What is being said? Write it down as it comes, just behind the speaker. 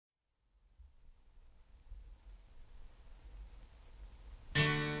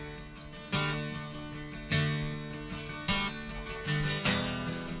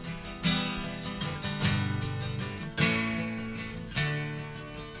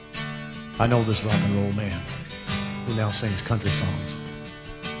I know this rock and roll man who now sings country songs.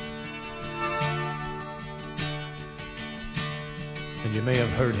 And you may have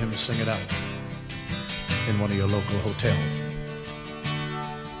heard him sing it out in one of your local hotels.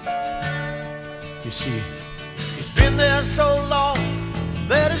 You see, he's been there so long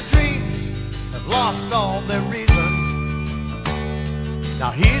that his dreams have lost all their reasons.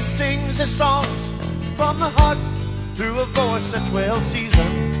 Now he sings his songs from the heart through a voice that's well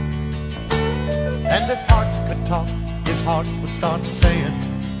seasoned. And if hearts could talk, his heart would start saying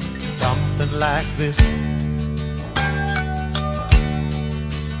something like this.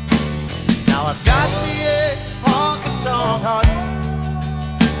 Now I've got the honky tonk heart,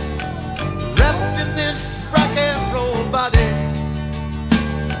 wrapped in this rock and roll body.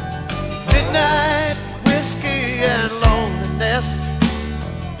 Midnight whiskey and loneliness,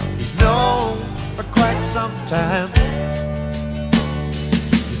 he's known for quite some time.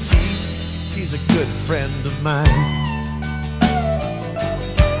 You see, he's a good friend of mine.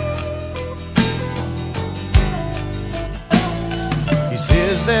 He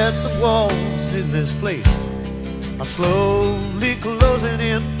says that the walls in this place are slowly closing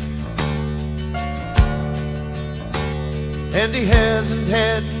in, and he hasn't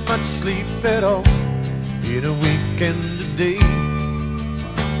had much sleep at all in a weekend today.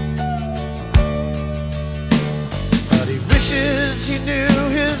 But he wishes he knew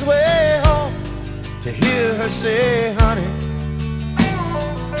his way home to hear her say, honey,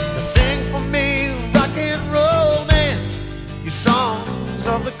 sing for me, rock and roll man, you songs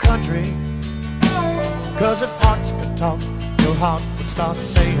of the country. 'Cause if hearts could talk, your heart would start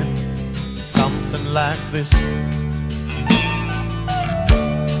saying something like this.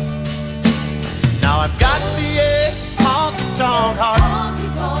 Now I've got the honky tonk heart,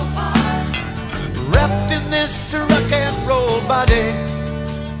 wrapped in this rock and roll body.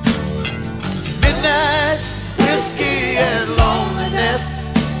 Midnight whiskey and loneliness,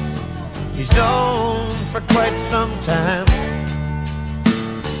 he's known for quite some time.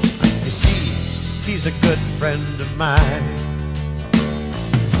 You see, he's a good friend of mine.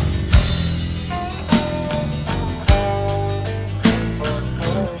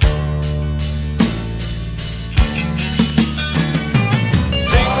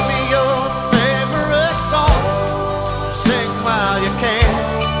 Sing me your favorite song, sing while you can,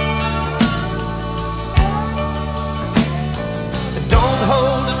 and don't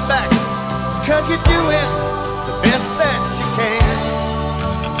hold it back, 'cause you're doing the best that you can.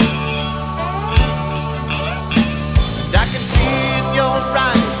 And I can see in your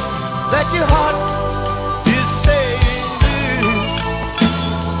eyes that your heart is saying this.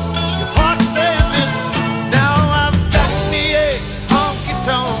 Your heart's saying this. Now I've got me a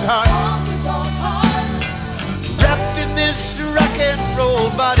honky-tonk heart, wrapped in this rock and roll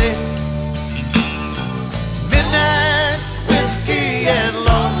body. Midnight whiskey and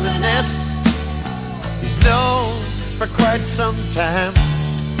loneliness, he's known for quite some time.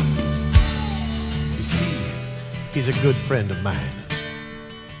 You see, he's a good friend of mine.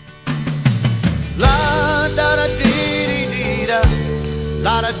 La da da dee dee da,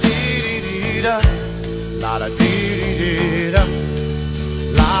 la da dee dee da, la da dee dee da,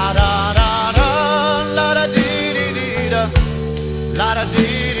 la da da da, la da dee dee da, la da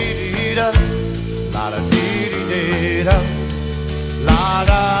dee da, la da dee da, la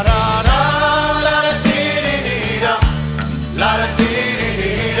da da da.